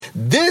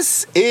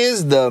This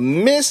is the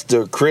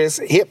Mr. Chris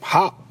Hip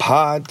Hop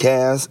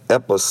Podcast,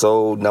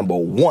 episode number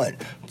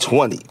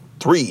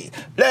 123.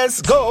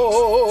 Let's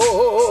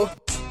go!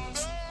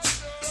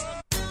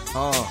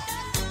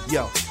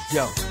 Yo.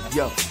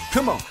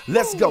 Come on,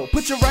 let's go.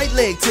 Put your right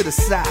leg to the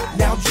side.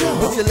 Now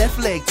jump. Put your left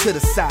leg to the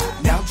side.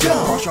 Now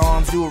jump. Cross your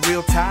arms, do it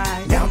real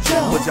tight. Now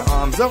jump. Put your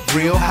arms up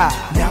real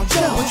high. Now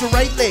jump. Put your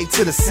right leg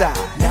to the side.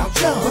 Now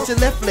jump. Put your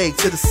left leg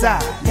to the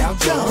side. Now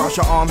jump. Cross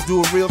your arms,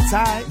 do it real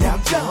tight. Now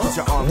jump. Put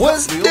your arms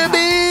What's up real the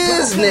high.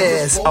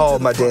 Business? All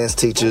my dance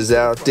teachers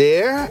out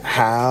there,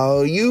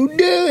 how you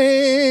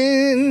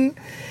doing?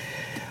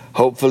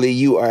 Hopefully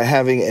you are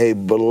having a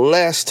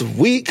blessed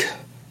week.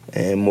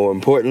 And more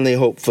importantly,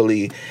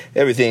 hopefully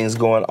everything's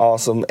going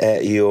awesome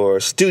at your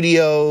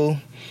studio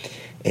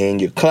and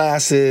your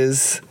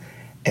classes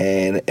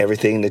and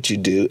everything that you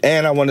do.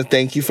 And I want to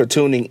thank you for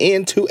tuning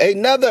in to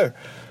another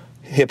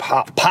hip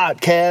hop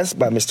podcast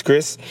by Mr.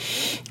 Chris.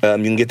 You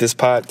can get this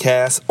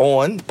podcast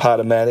on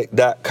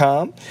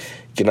Podomatic.com. You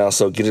can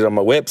also get it on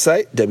my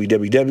website,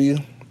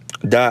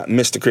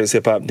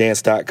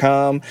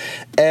 www.mrchrishiphopdance.com,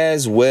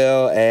 as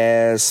well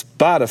as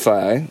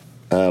Spotify.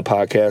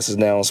 Podcast is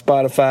now on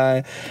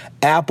Spotify,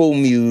 Apple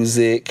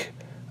Music,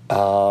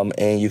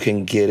 and you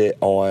can get it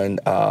on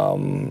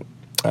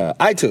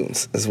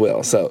iTunes as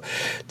well. So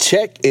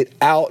check it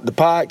out. The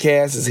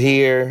podcast is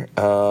here.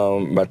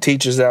 My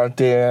teachers out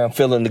there, I'm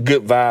feeling the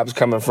good vibes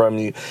coming from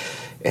you,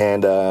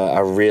 and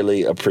I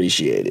really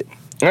appreciate it.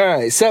 All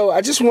right, so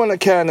I just want to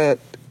kind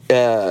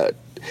of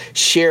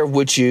share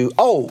with you.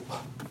 Oh,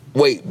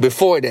 wait,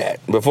 before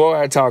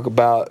I talk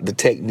about the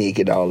technique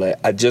and all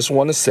that, I just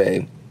want to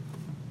say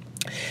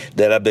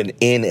that I've been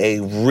in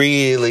a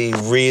really,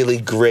 really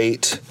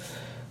great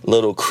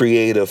little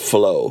creative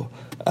flow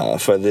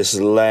for this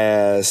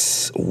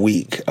last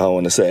week, I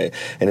want to say.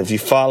 And if you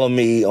follow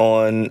me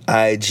on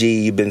IG,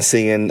 you've been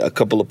seeing a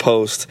couple of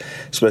posts,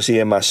 especially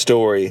in my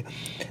story,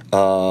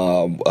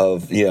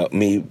 of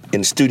me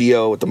in the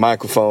studio with the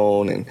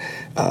microphone, and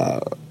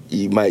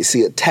you might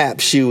see a tap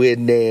shoe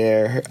in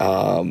there.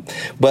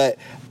 But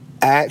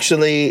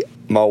actually,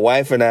 my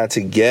wife and I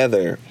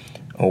together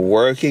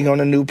working on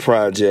a new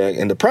project,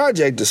 and the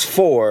project is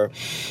for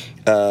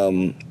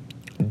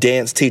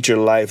Dance Teacher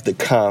Life, the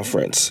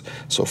conference.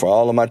 So for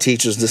all of my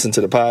teachers listen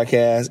to the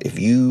podcast, if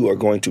you are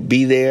going to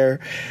be there,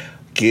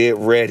 get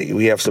ready.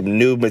 We have some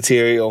new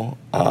material.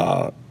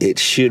 It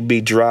should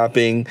be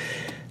dropping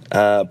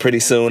pretty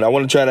soon. I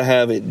want to try to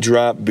have it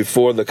drop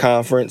before the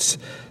conference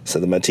so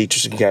that my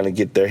teachers can kind of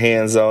get their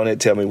hands on it.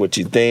 Tell me what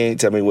you think.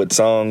 Tell me what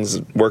songs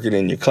working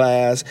in your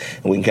class,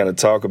 and we can kind of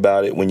talk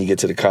about it when you get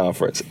to the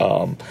conference.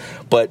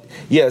 But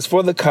yeah, it's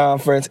for the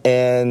conference,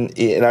 and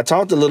I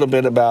talked a little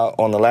bit about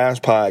on the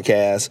last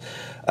podcast,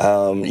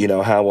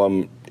 how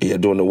I'm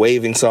doing the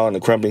waving song, the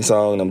crumping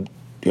song, and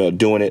I'm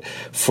doing it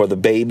for the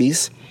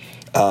babies.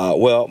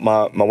 Well,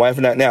 my wife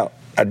and I now.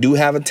 I do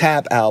have a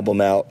tap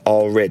album out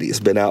already. It's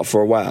been out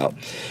for a while.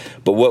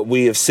 But what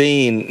we have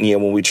seen,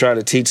 when we try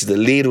to teach the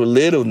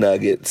little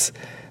nuggets,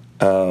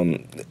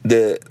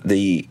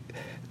 the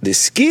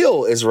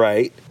skill is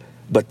right,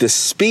 but the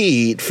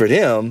speed for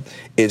them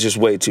is just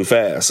way too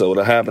fast. So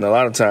what'll happen a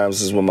lot of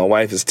times is when my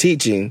wife is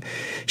teaching,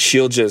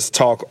 she'll just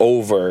talk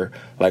over,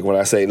 like when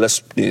I say,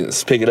 let's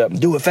pick it up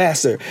and do it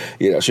faster,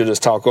 she'll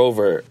just talk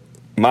over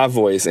my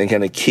voice and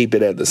kind of keep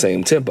it at the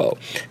same tempo.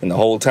 And the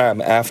whole time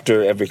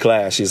after every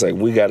class, she's like,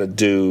 we got to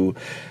do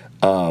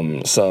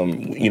some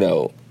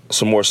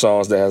more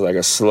songs that has like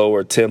a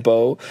slower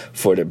tempo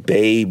for the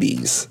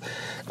babies.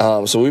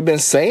 So we've been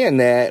saying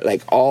that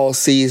like all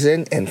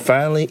season, and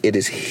finally it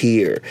is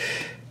here.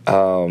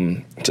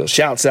 So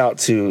shouts out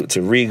to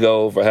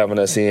Rigo for having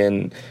us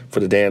in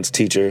for the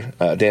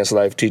Dance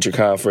Life Teacher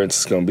Conference.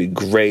 It's going to be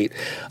great.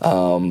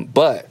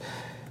 But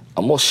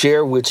I'm going to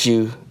share with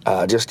you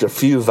just a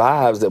few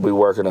vibes that we're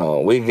working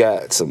on. We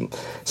got some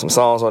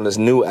songs on this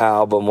new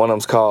album. One of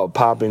them's called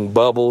Popping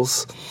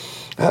Bubbles,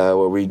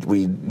 where we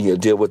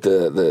deal with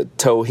the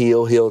toe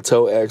heel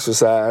toe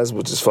exercise,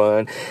 which is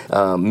fun.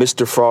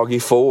 Mr. Froggy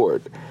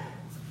Ford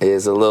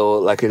is a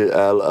little like a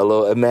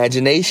little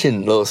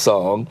imagination little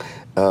song,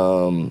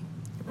 and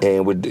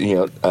we're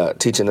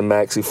teaching the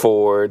Maxie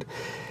Ford.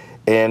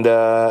 And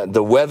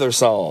the weather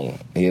song,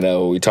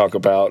 we talk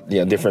about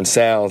different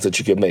sounds that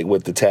you can make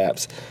with the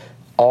taps.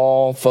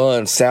 All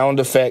fun, sound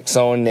effects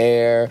on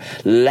there,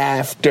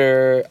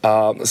 laughter.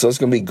 So it's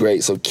going to be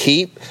great. So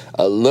keep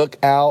a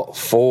lookout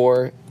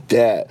for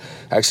that.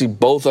 Actually,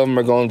 both of them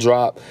are going to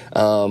drop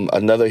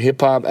another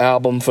hip-hop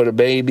album for the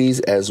babies,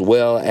 as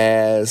well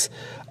as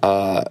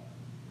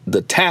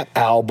the tap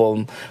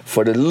album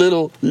for the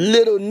little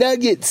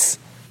nuggets,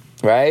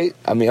 right?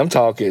 I mean, I'm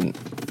talking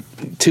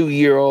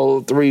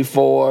 2-year-old, 3,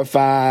 4,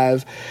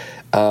 5,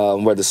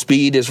 where the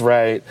speed is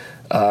right,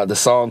 the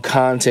song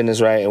content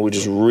is right, and we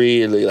just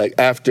really, like,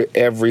 after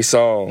every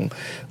song,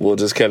 we'll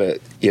just kind of,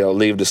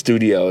 leave the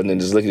studio and then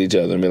just look at each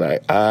other and be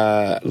like,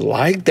 I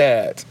like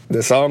that.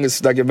 The song is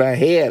stuck in my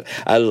head.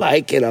 I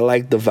like it. I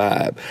like the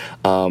vibe.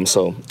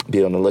 So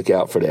be on the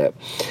lookout for that.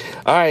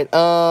 All right.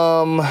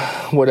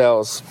 What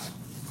else?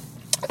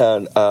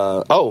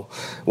 I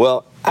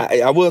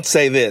will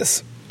say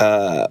this.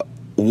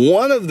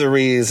 One of the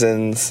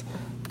reasons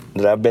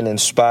that I've been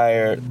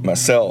inspired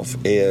myself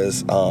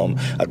is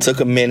I took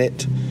a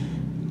minute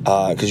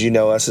because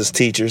us as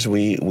teachers,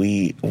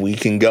 we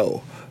can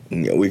go.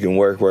 We can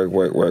work.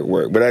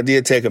 But I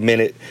did take a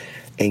minute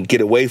and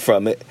get away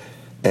from it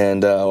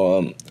and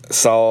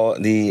saw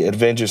the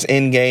Avengers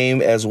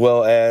Endgame, as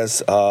well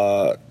as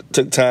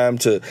took time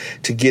to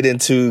get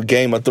into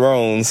Game of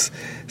Thrones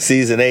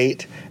Season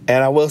 8.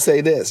 And I will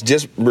say this,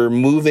 just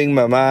removing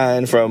my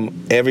mind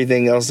from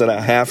everything else that I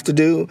have to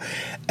do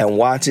and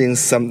watching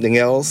something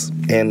else.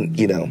 And,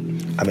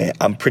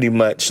 I'm pretty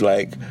much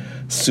like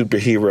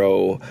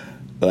superhero,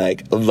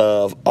 like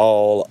love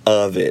all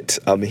of it.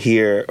 I'm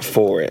here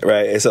for it,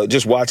 right? And so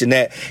just watching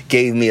that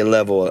gave me a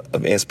level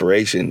of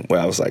inspiration where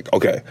I was like,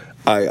 okay,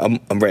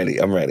 I'm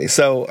ready.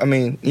 So,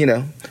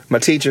 my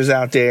teachers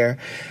out there,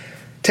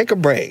 take a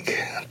break.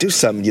 Do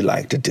something you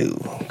like to do.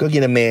 Go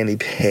get a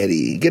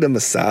mani-pedi, get a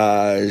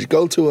massage,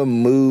 go to a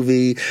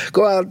movie,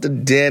 go out to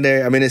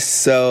dinner. It's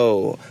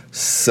so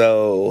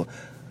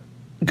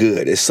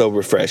good. It's so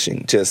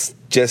refreshing. Just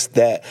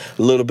that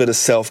little bit of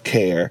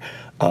self-care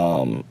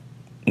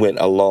went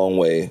a long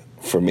way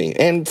for me.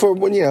 And for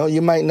when,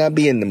 you might not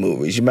be in the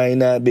movies. You might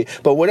not be.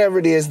 But whatever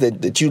it is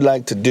that you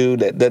like to do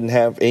that doesn't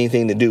have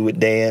anything to do with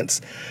dance,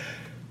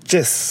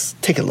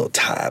 just take a little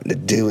time to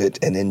do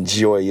it and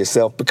enjoy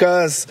yourself,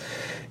 because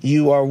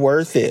you are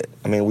worth it.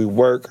 We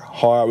work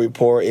hard, we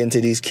pour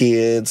into these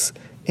kids,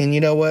 and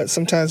you know what?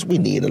 Sometimes we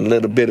need a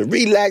little bit of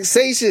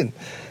relaxation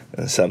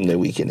and something that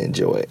we can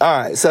enjoy.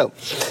 All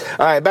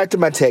right, back to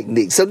my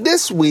technique. So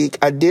this week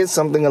I did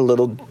something a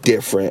little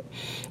different,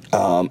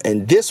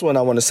 and this one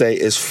I want to say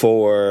is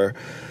for,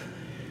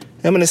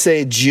 I'm going to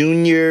say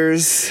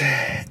juniors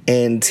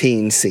and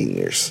teen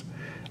seniors,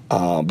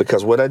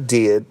 because what I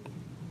did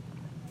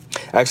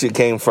actually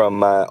came from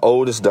my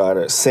oldest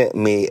daughter. Sent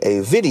me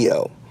a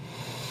video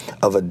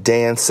of a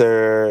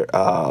dancer.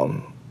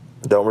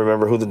 Don't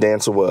remember who the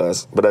dancer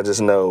was, but I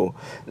just know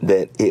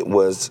that it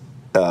was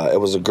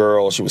a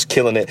girl. She was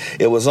killing it.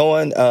 It was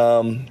on,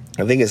 I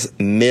think it's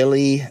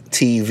Millie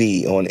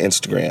TV on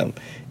Instagram,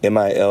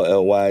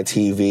 MILLY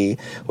TV,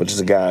 which is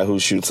a guy who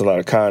shoots a lot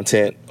of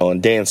content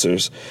on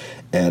dancers.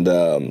 And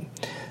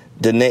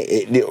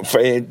this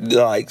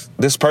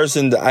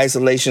person, the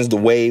isolations, the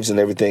waves, and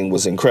everything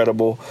was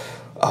incredible.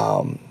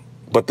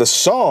 But the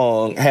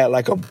song had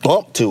like a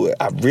bump to it.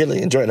 I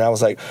really enjoyed it. And I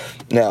was like,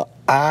 now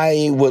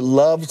I would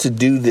love to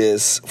do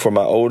this for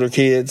my older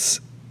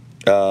kids,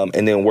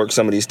 and then work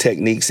some of these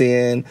techniques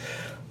in.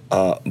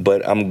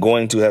 But I'm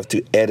going to have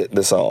to edit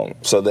the song.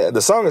 So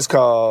the song is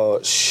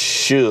called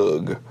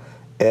Suge,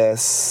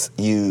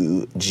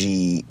 SUGE.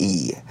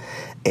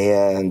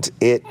 And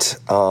it,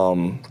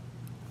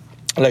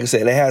 like I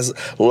said, it has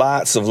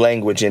lots of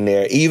language in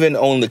there. Even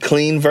on the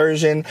clean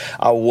version,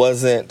 I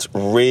wasn't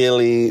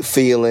really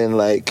feeling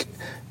like,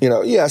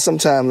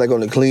 sometimes like on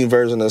the clean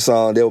version of the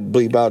song, they'll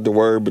bleep out the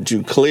word, but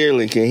you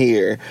clearly can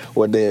hear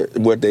what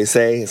they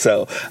say.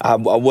 So I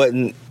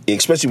wasn't,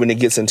 especially when it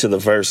gets into the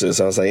verses,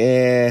 I was like,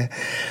 I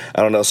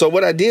don't know. So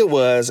what I did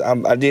was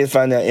I did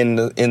find out in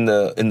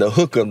the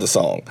hook of the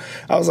song.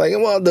 I was like,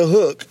 well, the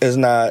hook is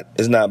not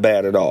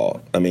bad at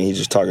all. He's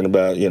just talking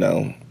about,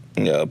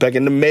 back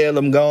in the mail,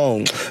 I'm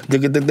gone. Yeah.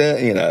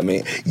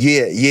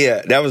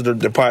 That was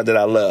the part that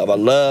I love. I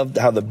loved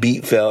how the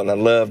beat felt, and I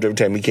loved every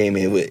time he came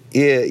in with,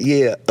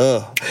 and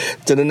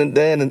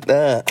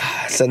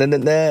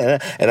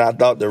I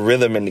thought the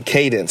rhythm and the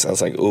cadence, I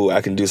was like, ooh,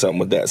 I can do something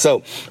with that. So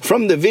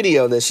from the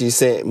video that she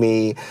sent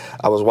me,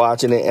 I was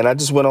watching it, and I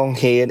just went on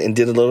ahead and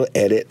did a little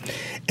edit.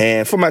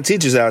 And for my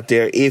teachers out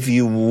there, if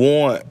you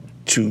want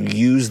to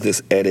use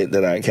this edit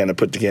that I kind of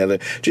put together,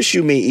 just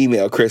shoot me an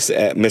email, Chris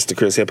at Mr.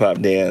 Chris Hip Hop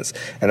Dance,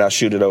 and I'll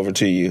shoot it over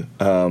to you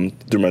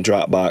through my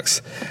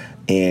Dropbox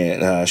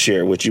and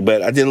share it with you.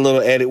 But I did a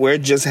little edit where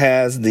it just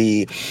has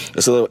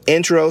it's a little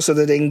intro so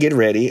that they can get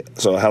ready,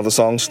 so how the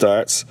song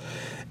starts,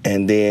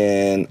 and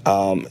then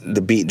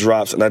the beat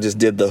drops, and I just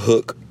did the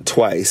hook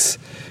twice,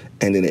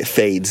 and then it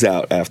fades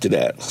out after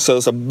that. So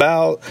it's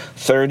about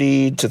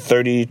 30 to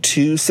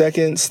 32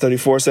 seconds,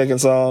 34 second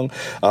song,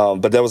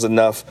 but that was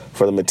enough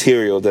for the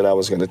material that I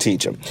was going to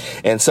teach them.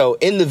 And so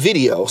in the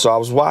video, so I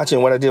was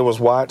watching, what I did was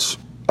watch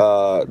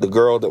the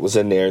girl that was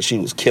in there. She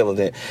was killing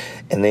it.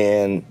 And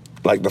then,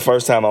 like, the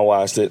first time I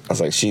watched it, I was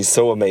like, she's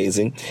so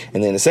amazing.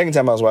 And then the second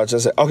time I was watching, I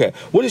said, okay,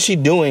 what is she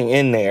doing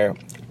in there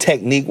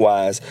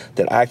technique-wise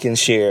that I can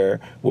share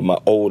with my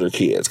older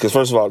kids? Because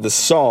first of all, the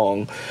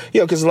song,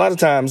 because a lot of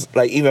times,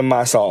 like, even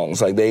my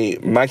songs, like,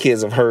 my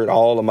kids have heard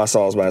all of my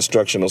songs, my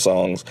instructional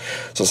songs.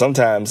 So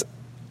sometimes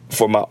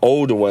for my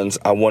older ones,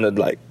 I want to,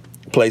 like,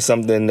 play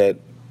something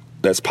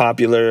that's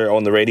popular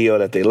on the radio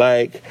that they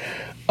like.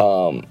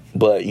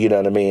 But you know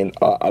what I mean?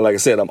 Like I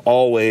said, I'm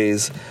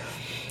always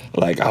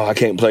like, oh, I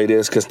can't play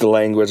this because the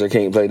language. I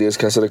can't play this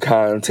because of the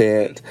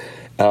content.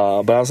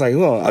 But I was like,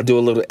 well, I'll do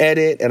a little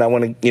edit, and I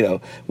want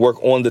to,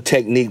 work on the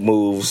technique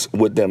moves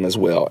with them as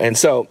well. And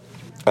so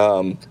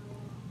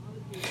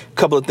a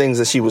couple of things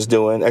that she was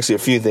doing, actually a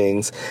few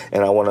things,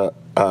 and I want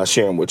to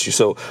share them with you.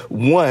 So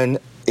one,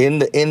 in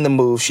the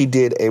move, she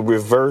did a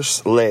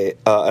reverse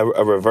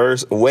a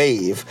reverse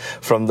wave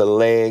from the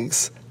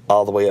legs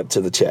all the way up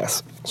to the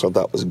chest. So I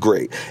thought it was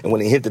great. And when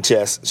it hit the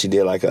chest, she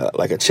did like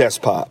a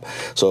chest pop.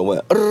 So it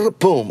went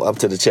boom up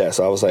to the chest.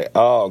 So I was like,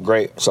 oh,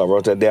 great. So I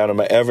wrote that down in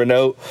my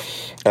Evernote.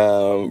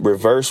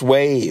 Reverse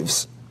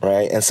waves,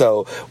 right? And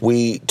so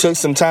we took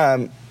some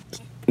time.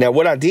 Now,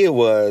 what I did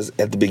was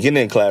at the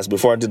beginning of class,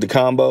 before I did the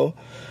combo,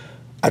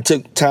 I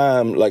took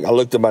time, like I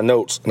looked at my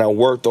notes and I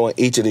worked on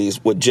each of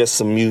these with just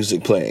some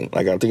music playing.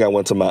 Like I think I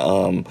went to my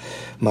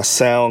my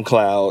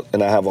SoundCloud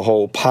and I have a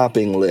whole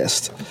popping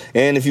list.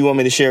 And if you want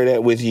me to share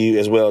that with you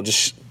as well,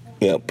 just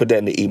put that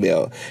in the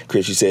email.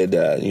 Chris, you said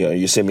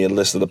you send me a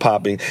list of the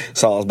popping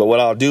songs. But what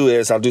I'll do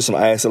is I'll do some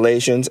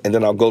isolations and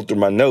then I'll go through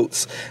my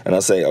notes and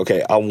I'll say,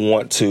 okay, I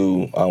want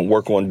to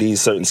work on these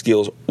certain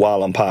skills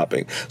while I'm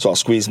popping. So I'll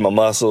squeeze my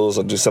muscles.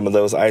 I'll do some of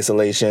those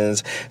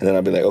isolations and then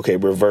I'll be like, okay,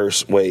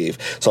 reverse wave.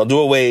 So I'll do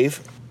a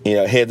wave,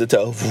 head to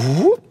toe,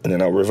 and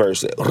then I'll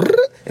reverse it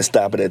and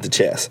stop it at the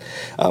chest.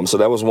 So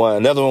that was one.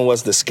 Another one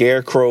was the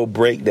scarecrow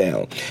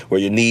breakdown, where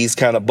your knees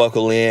kind of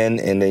buckle in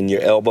and then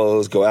your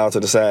elbows go out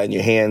to the side and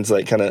your hands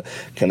like kind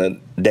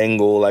of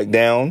dangle like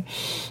down.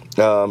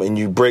 And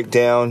you break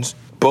down,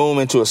 boom,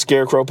 into a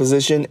scarecrow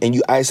position, and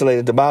you isolate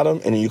at the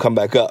bottom, and then you come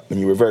back up and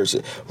you reverse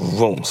it.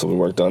 Boom. So we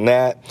worked on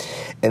that.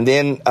 And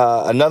then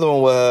another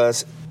one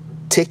was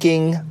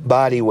ticking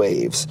body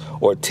waves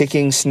or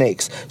ticking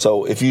snakes.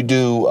 So if you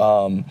do,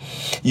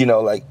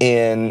 like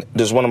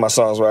there's one of my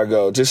songs where I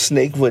go, just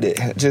snake with it,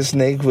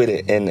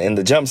 in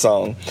the jump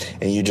song,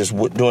 and you just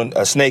doing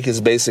a snake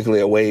is basically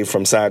a wave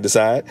from side to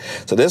side.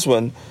 So this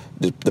one,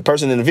 the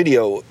person in the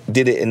video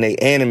did it and they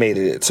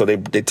animated it. So they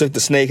took the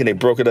snake and they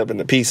broke it up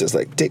into pieces,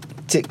 like tick,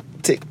 tick,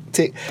 tick,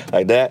 tick,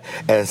 like that.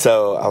 And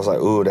so I was like,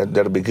 ooh,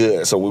 that'll be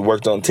good. So we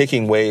worked on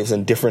ticking waves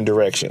in different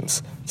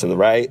directions, to the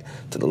right,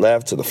 to the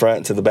left, to the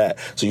front, to the back.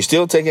 So you're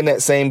still taking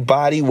that same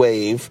body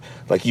wave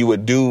like you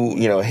would do,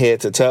 head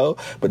to toe,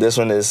 but this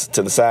one is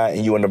to the side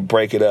and you want to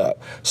break it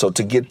up. So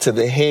to get to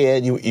the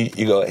head,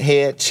 you go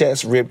head,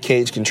 chest, rib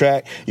cage,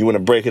 contract. You want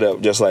to break it up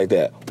just like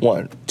that.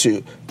 1,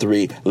 2,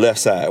 3, left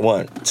side.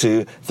 1,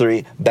 2,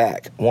 3,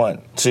 back.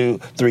 1, 2,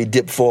 3,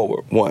 dip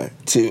forward. 1,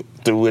 2,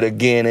 through it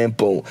again and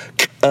boom.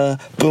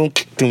 Boom,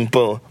 boom,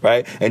 boom,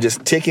 right? And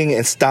just ticking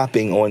and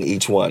stopping on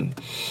each one.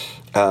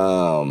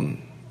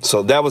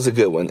 So that was a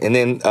good one. And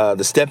then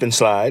the step and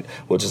slide,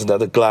 which is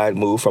another glide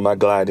move from my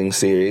gliding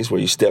series, where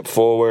you step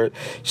forward,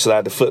 you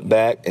slide the foot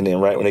back, and then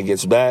right when it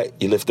gets back,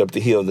 you lift up the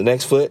heel of the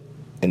next foot,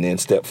 and then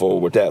step forward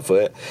with that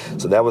foot.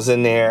 So that was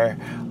in there.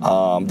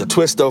 The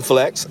Twisto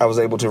Flex, I was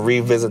able to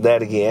revisit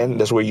that again.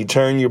 That's where you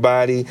turn your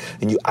body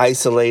and you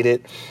isolate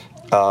it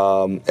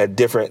at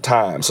different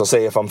times. So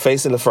say if I'm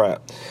facing the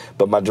front,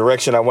 but my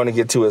direction I want to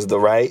get to is the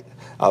right,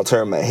 I'll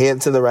turn my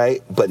head to the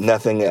right, but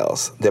nothing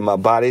else. Then my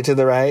body to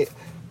the right,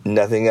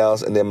 nothing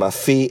else, and then my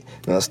feet,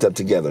 and I'll step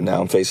together.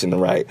 Now I'm facing the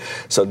right.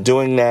 So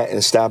doing that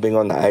and stopping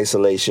on the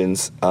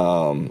isolations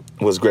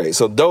was great.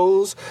 So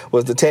those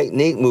was the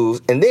technique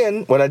moves. And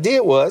then what I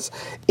did was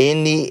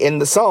in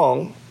the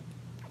song,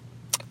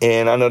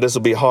 and I know this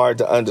will be hard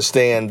to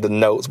understand the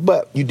notes,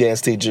 but you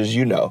dance teachers,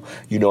 you know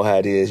how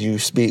it is. You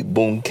speak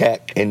boom,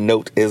 cack, and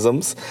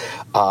note-isms.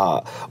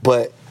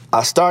 But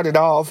I started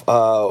off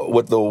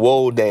with the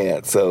Woe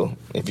dance. So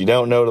if you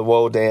don't know the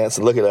Woe dance,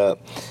 look it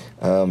up.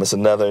 It's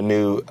another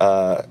new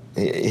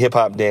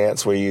hip-hop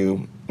dance where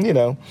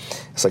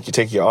it's like you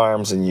take your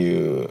arms and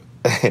you,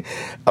 I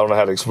don't know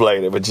how to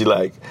explain it, but you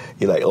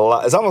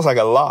it's almost like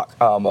a lock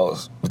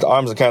almost. But the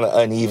arms are kind of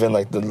uneven,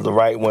 like the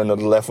right one or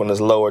the left one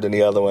is lower than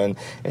the other one,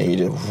 and you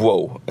just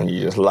whoa, and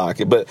you just lock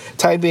it. But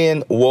type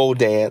in Woe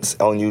dance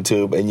on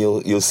YouTube and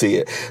you'll see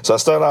it. So I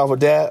started off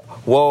with that,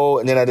 whoa,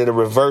 and then I did a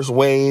reverse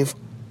wave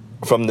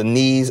from the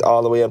knees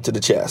all the way up to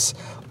the chest.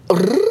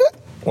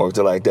 Worked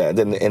it like that.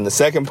 Then in the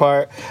second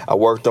part, I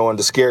worked on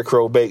the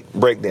scarecrow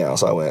breakdown.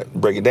 So I went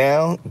break it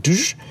down,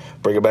 doosh,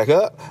 break it back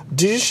up,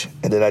 doosh,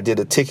 and then I did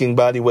a ticking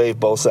body wave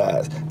both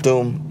sides.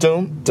 Doom,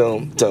 doom,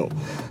 doom, doom.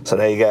 So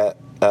now you got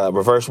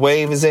reverse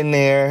wave is in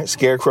there,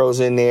 scarecrow's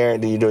in there,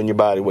 and then you're doing your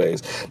body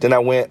waves. Then I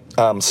went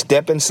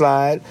step and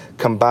slide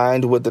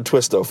combined with the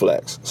Twisto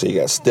Flex. So you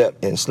got step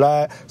and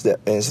slide,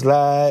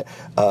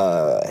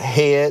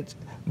 head,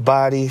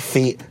 body,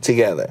 feet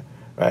together.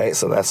 Right,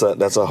 so that's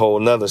a whole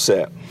nother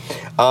set.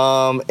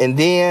 And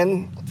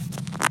then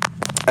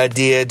I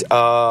did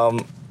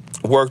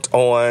worked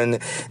on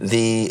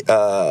the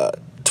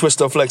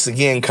Twisto Flex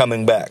again,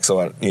 coming back.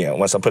 So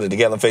once I put it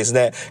together and facing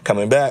that,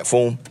 coming back,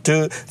 boom,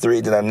 2,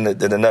 3. Then I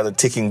did another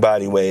ticking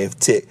body wave,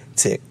 tick,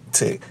 tick,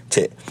 tick,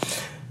 tick.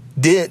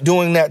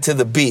 doing that to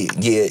the beat.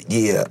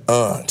 Yeah.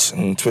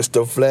 Twist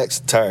or flex,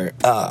 turn,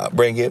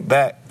 bring it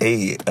back.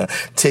 Hey,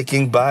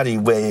 ticking body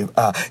wave.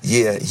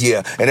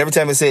 Yeah. And every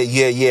time it said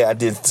yeah, I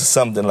did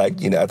something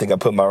like, I think I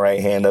put my right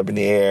hand up in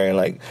the air and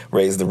like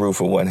raised the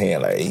roof with one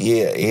hand. Like,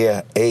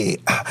 yeah, hey.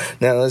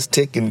 Now let's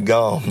tick and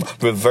go.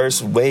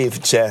 Reverse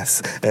wave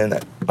chest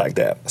and like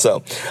that.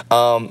 So,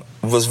 it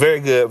was very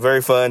good,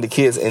 very fun. The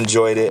kids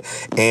enjoyed it.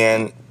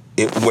 And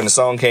when the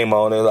song came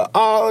on, they were like,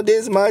 oh,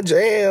 this is my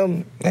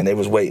jam. And they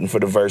was waiting for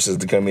the verses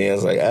to come in.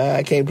 It's like,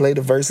 I can't play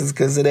the verses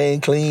because it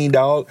ain't clean,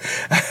 dog.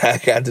 I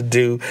got to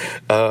do,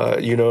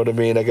 you know what I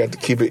mean? I got to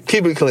keep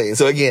it clean.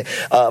 So again,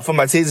 for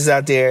my teachers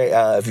out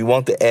there, if you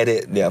want the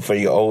edit, for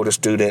your older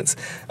students,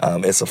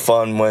 it's a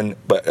fun one.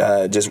 But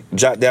just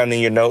jot down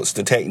in your notes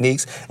the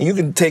techniques. And you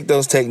can take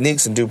those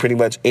techniques and do pretty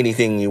much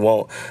anything you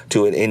want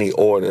to in any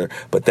order.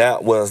 But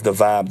that was the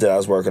vibe that I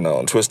was working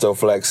on. Twisto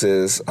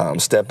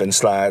flexes, step and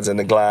slides and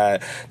the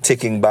glide,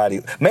 ticking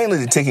body, mainly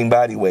the ticking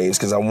body waves,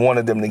 because I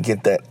wanted them to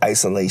get that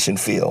isolation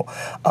feel.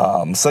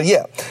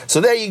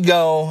 So there you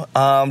go.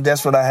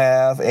 That's what I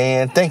have.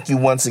 And thank you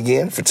once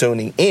again for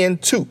tuning in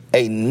to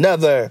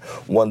another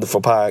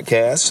wonderful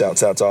podcast.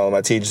 Shouts out to all of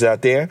my teachers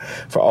out there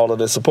for all of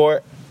the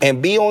support.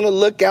 And be on the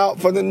lookout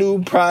for the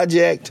new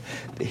project,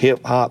 the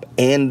Hip Hop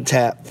and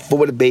Tap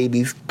for the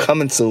Babies,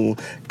 coming soon,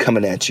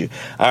 coming at you.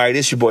 All right,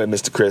 it's your boy,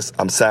 Mr. Chris.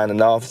 I'm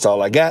signing off. That's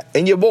all I got.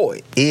 And your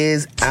boy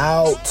is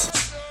out.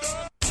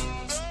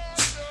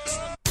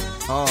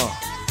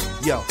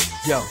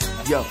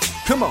 Yo,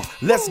 come on,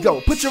 let's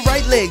go. Put your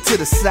right leg to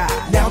the side.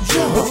 Now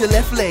jump. Put your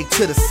left leg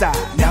to the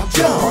side. Now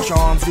jump. Cross your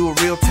arms, do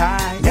it real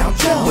tight. Now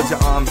jump. Put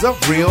your arms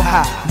up real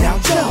high. Now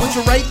jump. Put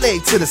your right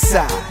leg to the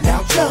side.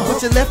 Now jump.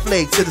 Put your left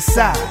leg to the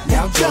side.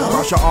 Now jump.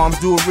 Cross your arms,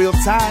 do it real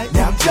tight.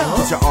 Now jump.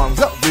 Put your arms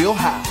up real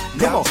high.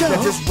 Come on,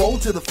 now just roll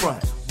to the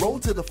front. Roll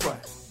to the front.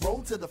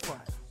 Roll to the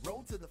front.